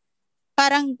wrong.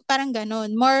 Parang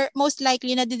ganun. Most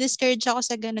likely, nadi-discourage ako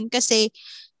sa ganun kasi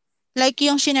like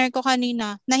yung shinare ko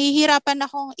kanina, nahihirapan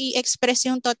akong i-express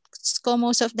yung thoughts ko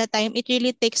most of the time. It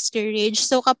really takes courage.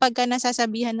 So kapag ka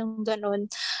nasasabihan ng ganun,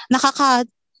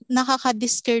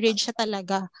 nakaka-discourage siya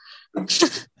talaga.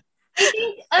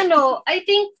 I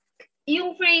think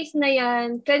yung phrase na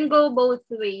yan can go both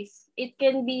ways. It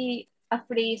can be a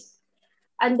phrase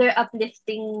under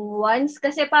uplifting ones.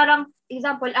 Kasi parang,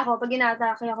 example, ako, pag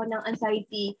inatake ako ng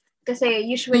anxiety, kasi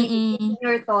usually,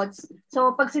 your thoughts.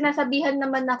 So, pag sinasabihan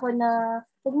naman ako na,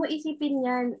 huwag mo isipin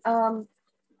yan,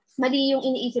 mali yung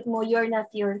iniisip mo, you're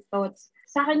not your thoughts.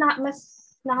 Sa akin,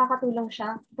 mas nakakatulong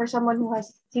siya for someone who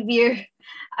has severe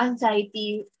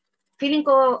anxiety. Feeling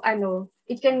ko,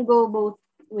 it can go both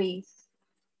ways.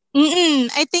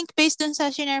 I think based dun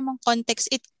sa shinare mong context,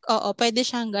 pwede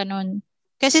siyang ganun.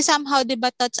 Kasi somehow, di ba,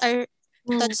 thoughts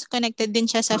connected din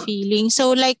siya sa feeling.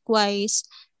 So, likewise,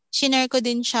 shinare ko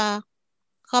din siya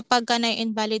kapag ka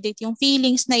na-invalidate yung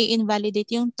feelings,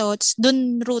 na-invalidate yung thoughts,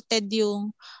 dun rooted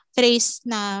yung phrase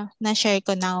na share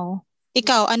ko now.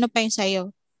 Ikaw, ano pa yung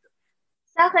sa'yo?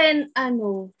 Sa akin,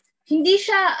 hindi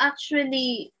siya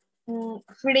actually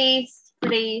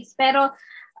phrase, pero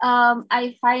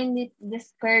I find it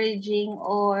discouraging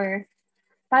or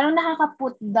parang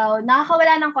nakaka-put down,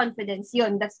 nakakawala ng confidence.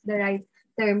 Yun, that's the right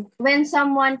term. When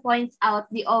someone points out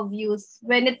the obvious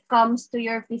when it comes to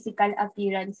your physical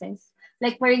appearances.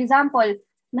 Like, for example,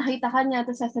 nakita ka niya,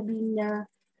 tapos sasabihin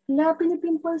niya,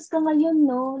 pinipimples ka ngayon,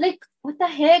 no? Like, what the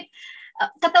heck?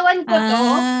 Katawan ko to.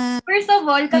 First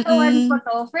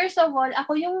of all,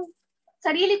 ako yung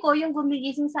sarili ko yung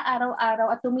gumigising sa araw-araw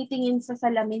at tumitingin sa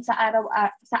salamin sa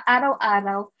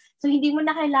araw-araw. So, hindi mo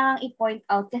na kailangang i-point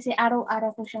out kasi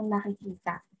araw-araw ko siyang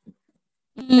nakikita.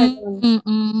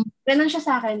 Ganun siya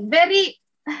sa akin. Very,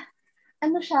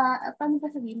 paano ba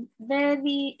sabihin?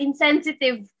 Very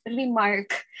insensitive remark.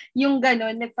 Yung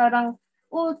ganun. Parang,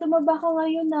 tumaba ka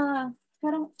ngayon na.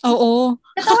 Parang, oo.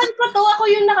 Katawan ko to, ako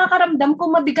yung nakakaramdam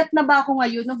kung mabigat na ba ako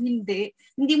ngayon o hindi.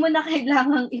 Hindi mo na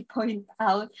kailangang i-point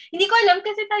out. Hindi ko alam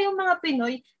kasi tayong mga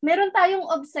Pinoy, meron tayong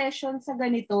obsession sa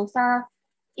ganito, sa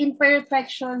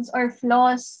imperfections or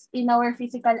flaws in our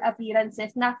physical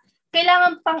appearances na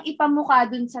kailangan pang ipamukha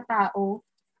dun sa tao.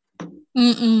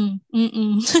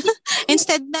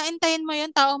 Instead na intayin mo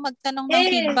yung tao magtanong ng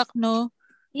feedback, no?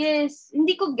 Yes.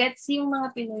 Hindi ko gets yung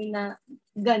mga Pinoy na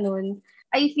ganun.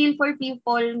 I feel for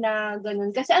people na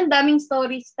ganun. Kasi ang daming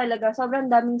stories talaga.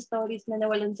 Sobrang daming stories na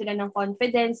nawalan sila ng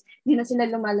confidence. Hindi na sila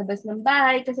lumalabas ng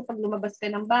bahay. Kasi pag lumabas ka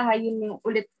ng bahay,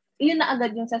 yun na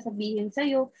agad yung sasabihin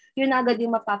sa'yo. Yun na agad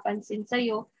yung mapapansin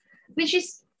sa'yo. Which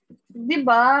is, di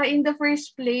ba, in the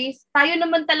first place, tayo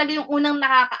naman talaga yung unang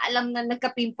nakakaalam na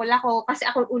nagka-pimple ako kasi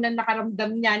ako unang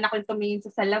nakaramdam niya na kung tumingin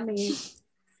sa salamin.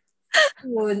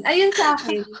 Yun. Ayun sa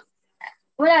akin.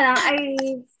 Wala lang.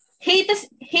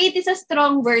 Hate is a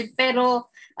strong word, pero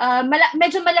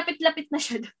medyo malapit-lapit na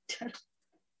siya.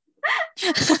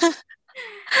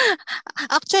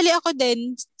 Actually, ako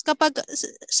din, kapag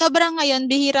sobrang ngayon,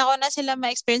 bihira ko na sila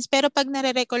ma-experience. Pero pag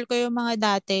nare-recall ko yung mga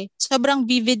dati, sobrang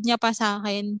vivid niya pa sa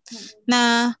akin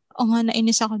na, o nga,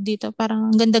 nainis ako dito.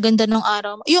 Parang ang ganda-ganda ng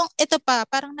araw. Yung ito pa,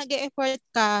 parang nag-e-effort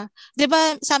ka. 'Di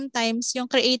ba sometimes yung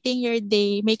creating your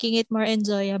day, making it more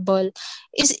enjoyable,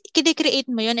 is kini-create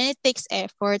mo yun and it takes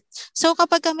effort. So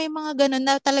kapag may mga ganun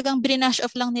na talagang brinash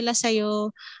off lang nila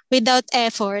sa'yo without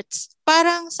efforts,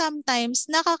 parang sometimes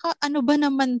ano ba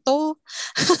naman to?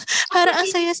 Parang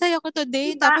ang Actually, saya-saya ko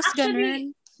today, diba? tapos Actually, ganun.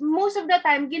 most of the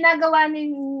time, ginagawa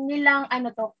nilang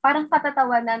parang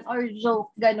patatawanan or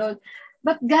joke, ganon.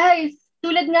 But guys,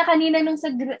 tulad nga kanina nung sa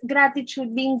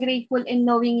gratitude, being grateful and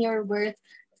knowing your worth,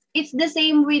 it's the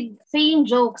same with saying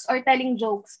jokes or telling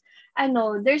jokes.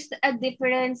 There's a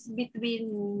difference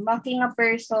between mocking a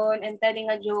person and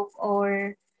telling a joke,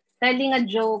 or telling a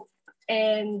joke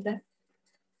and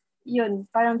yun,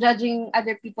 parang judging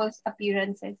other people's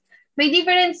appearances. May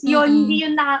difference yun, Mm-mm. hindi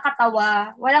yun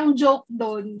nakakatawa. Walang joke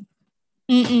doon.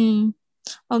 Mm-mm.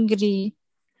 Agree.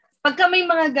 Pagka may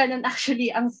mga ganun,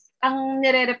 actually, ang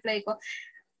nire-reply ko,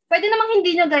 pwede namang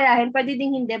hindi nyo gayahin, pwede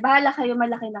ding hindi. Bahala kayo,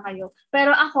 malaki na kayo.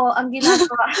 Pero ako, ang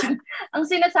ginagawa, ang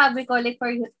sinasabi ko, like for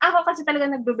you, ako kasi talaga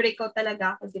nagbe-breakout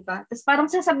talaga ako, di ba? Tapos parang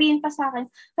sasabihin pa sa akin,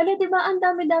 hala, di ba, ang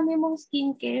dami-dami mong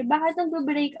skincare, bakit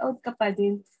nagbe-breakout ka pa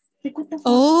din? Like, what the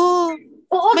fuck? Oh,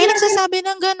 Oo, may ginagawa. nagsasabi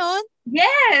ng ganon?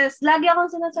 Yes! Lagi akong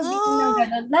sinasabihin ng Oh.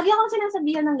 gano'n. Lagi akong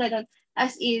sinasabihan ng gano'n.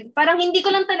 As in, parang hindi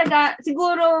ko lang talaga,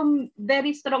 siguro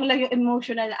very strong lang yung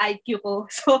emotional IQ ko.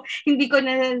 So, hindi ko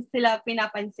na sila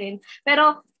pinapansin.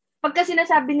 Pero, pagka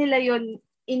sinasabi nila yon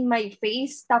in my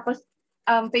face, tapos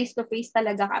face-to-face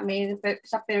talaga kami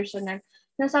sa personal,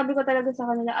 nasabi ko talaga sa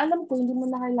kanila, alam ko, hindi mo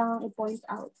na kailangang i-point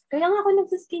out. Kaya nga ako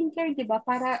nagsa-skincare, di ba?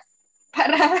 Para,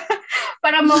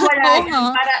 para mawala Oo yun. nga.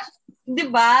 Para, di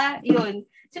ba? Yun.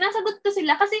 Sinasagot ko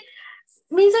sila kasi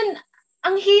minsan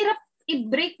ang hirap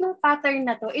i-break ng pattern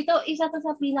na to. Ito, isa to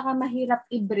sa pinakamahirap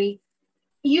i-break.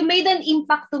 You made an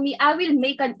impact to me, I will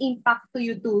make an impact to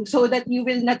you too so that you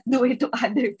will not do it to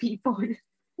other people.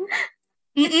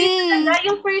 Kasi Mm-mm. talaga,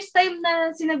 yung first time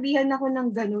na sinabihan ako ng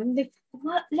ganun, like,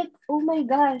 what? Like, oh my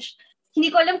gosh.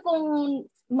 Hindi ko alam kung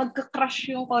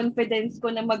magka-crush yung confidence ko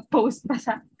na mag-post pa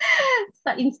sa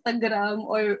Instagram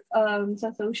or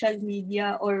sa social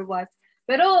media or what.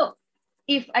 Pero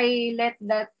if I let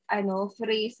that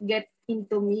phrase get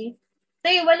into me,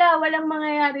 walang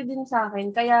mangyayari din sa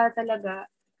akin. Kaya talaga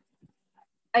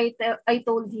I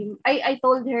told I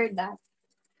told her that.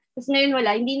 Tapos ngayon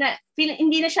wala, hindi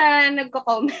na siya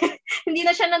nagko-comment. Hindi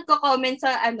na siya nagko-comment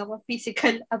sa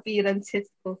physical appearances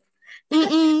ko.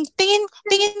 Mm-mm.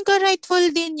 Tingin ko rightful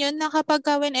din yun na kapag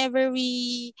whenever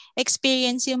we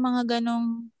experience yung mga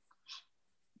ganong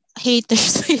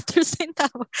haters din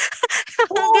tao.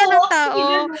 Oo, Ganong actually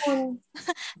tao. ganun.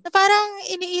 Na parang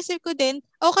iniisip ko din,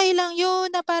 okay lang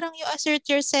yun na parang you assert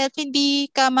yourself,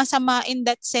 hindi ka masama in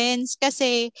that sense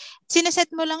kasi sineset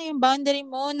mo lang yung boundary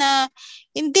mo na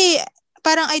hindi,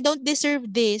 parang I don't deserve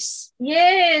this.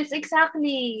 Yes,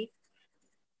 exactly.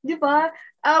 'Di ba?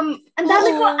 Oo.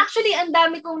 Ang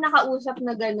dami kong nakausap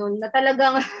na ganun, na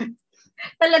talagang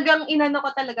talagang inano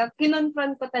ko talaga,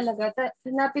 kinonfront ko talaga,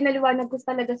 na pinaliwanag ko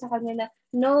talaga sa kanya na,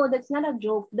 no, that's not a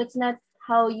joke. That's not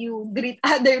how you greet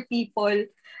other people.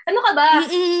 Ano ka ba?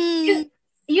 Yun, Mm-mm.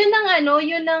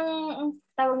 yun ang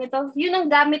tawag nito, yun ang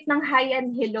gamit ng hi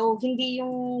and hello, hindi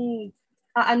yung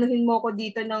aanuhin mo ko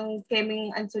dito ng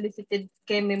keming unsolicited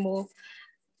keme mo.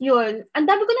 Yun. Ang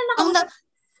dami ko na Ang na, nakausap,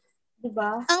 'di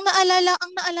ba? ang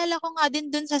naalala ko nga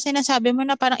din dun sa sinasabi mo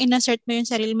na parang inassert mo yung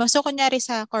sarili mo. So, kunyari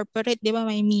sa corporate, di ba,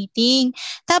 may meeting.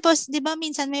 Tapos, di ba,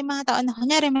 minsan may mga tao na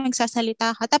kunyari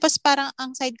magsasalita ka. Tapos, parang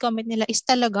ang side comment nila is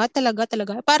talaga, talaga,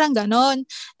 talaga. Parang ganon.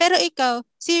 Pero ikaw,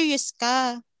 serious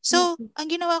ka. So, ang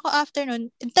ginawa ko after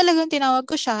nun, talagang tinawag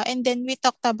ko siya and then we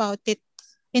talked about it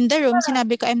in the room.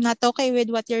 Sinabi ko, I'm not okay with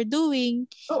what you're doing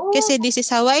Oo. kasi this is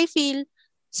how I feel.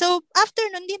 So, after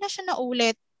nun, di na siya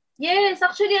naulit. Yes,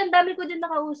 actually, ang dami ko din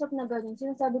nakausap na ganun.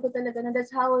 Sinasabi ko talaga na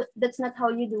that's not how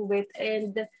you do it.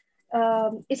 And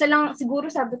isa lang,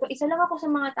 siguro sabi ko, isa lang ako sa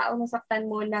mga tao na saktan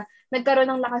mo na nagkaroon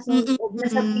ng lakas ng loob na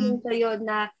Mm-mm. sabihin sa'yo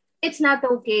na it's not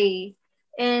okay.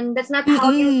 And that's not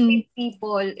how you Mm-mm. treat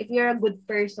people. If you're a good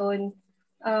person,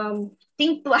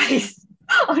 think twice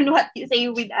on what you say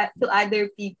to other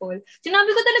people. Sinabi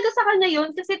ko talaga sa kanya yun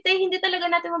kasi hindi talaga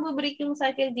natin mababreak yung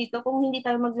cycle dito kung hindi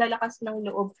tayo maglalakas ng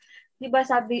loob. 'Di ba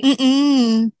sabi,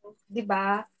 Mm-mm. 'di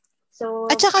ba? At So,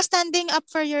 saka standing up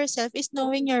for yourself is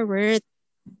knowing your worth.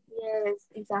 yes,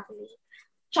 exactly.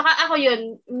 Tsaka ako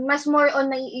yun, mas more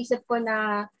on naiisip ko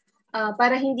na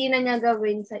para hindi na niya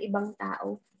gawin sa ibang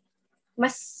tao.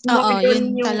 Mas more Oo,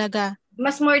 yun yun yung talaga.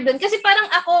 mas more doon. Kasi parang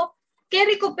ako,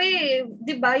 carry ko pa eh.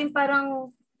 Diba? Yung parang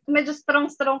medyo strong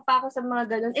pa ako sa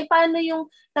mga ganun. Paano yung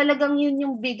talagang yun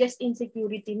yung biggest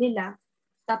insecurity nila?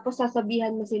 Tapos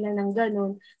sasabihan mo sila ng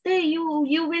ganun. You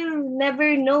will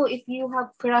never know if you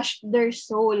have crushed their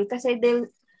soul. Kasi they'll,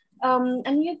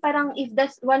 ano yun, parang if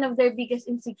that's one of their biggest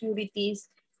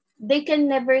insecurities, they can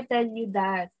never tell you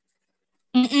that.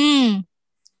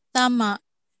 Tama.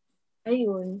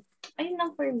 Ayun. Ayun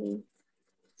lang for me.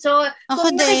 So,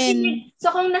 Ako din.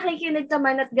 kung nakikinig ka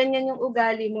man at ganyan yung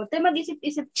ugali mo,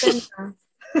 mag-isip-isip ka na.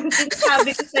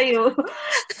 Sinasabi ko sa'yo.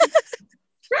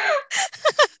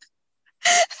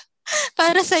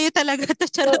 Para sa'yo talaga to,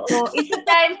 charot. Oo. It's a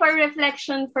time for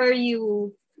reflection for you.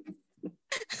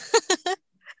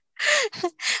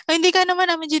 Hindi ka naman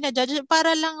namin ginajudge.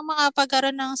 Para lang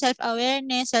makapagkaroon ng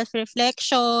self-awareness,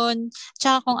 self-reflection,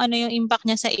 tsaka kung ano yung impact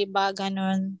niya sa iba,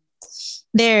 ganun.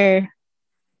 There.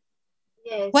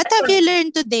 Yes. What have you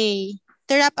learned today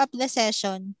to wrap up the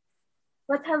session?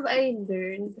 What have I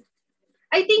learned?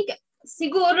 I think,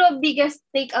 siguro, biggest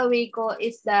takeaway ko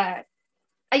is that,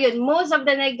 most of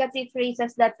the negative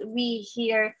phrases that we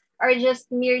hear are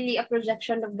just merely a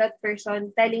projection of that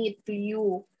person telling it to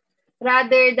you,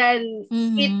 rather than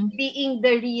it being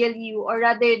the real you, or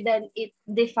rather than it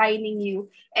defining you.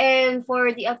 And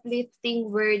for the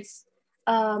uplifting words,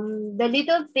 the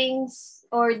little things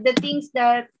or the things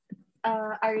that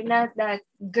are not that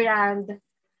grand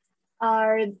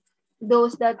are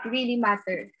those that really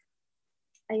matter.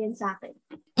 Ayun sa akin.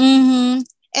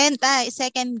 And I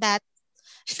second that.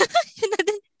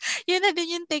 yun na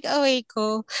din yung takeaway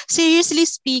ko. Seriously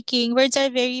speaking, words are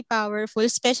very powerful,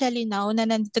 especially now na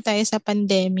nandito tayo sa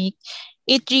pandemic.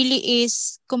 It really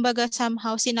is, kumbaga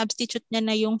somehow, sinubstitute niya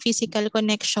na yung physical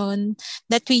connection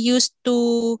that we used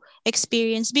to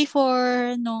experience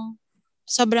before, no?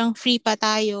 Sobrang free pa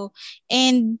tayo.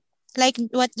 And like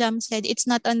what Jam said, it's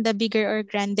not on the bigger or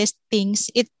grandest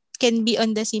things. It can be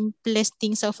on the simplest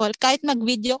things of all. Kahit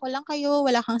mag-video ko lang kayo,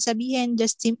 wala kang sabihin,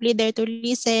 just simply there to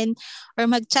listen, or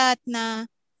mag-chat na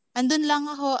andun lang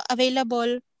ako,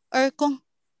 available, or kung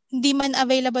hindi man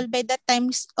available by that time,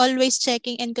 always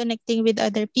checking and connecting with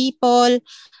other people.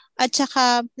 At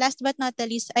saka, last but not the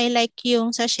least, I like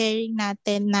yung sa sharing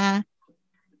natin na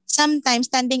sometimes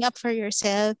standing up for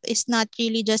yourself is not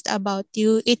really just about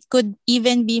you. It could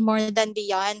even be more than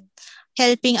beyond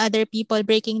helping other people,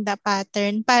 breaking the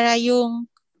pattern para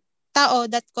yung tao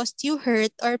that caused you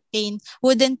hurt or pain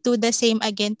wouldn't do the same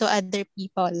again to other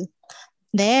people.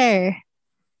 There.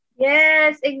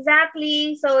 Yes,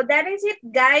 exactly. So that is it,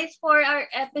 guys, for our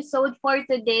episode for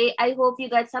today. I hope you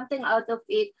got something out of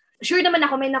it. Sure naman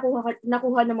ako may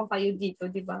nakuha naman kayo dito,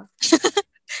 di ba?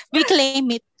 We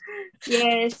claim it.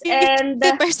 Yes, and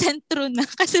 50% true na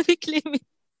kasi we claim it.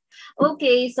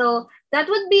 Okay, so that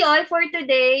would be all for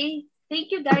today. Thank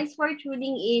you guys for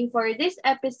tuning in for this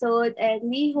episode, and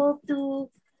we hope to...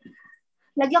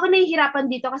 Lagi ako nahihirapan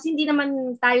dito kasi hindi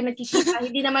naman tayo nakikita,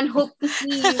 hindi naman hope to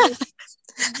see you.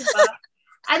 Diba?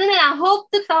 Ano na lang, hope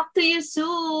to talk to you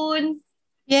soon.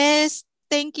 Yes,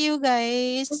 thank you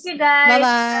guys. Thank you guys.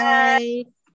 Bye-bye. Bye.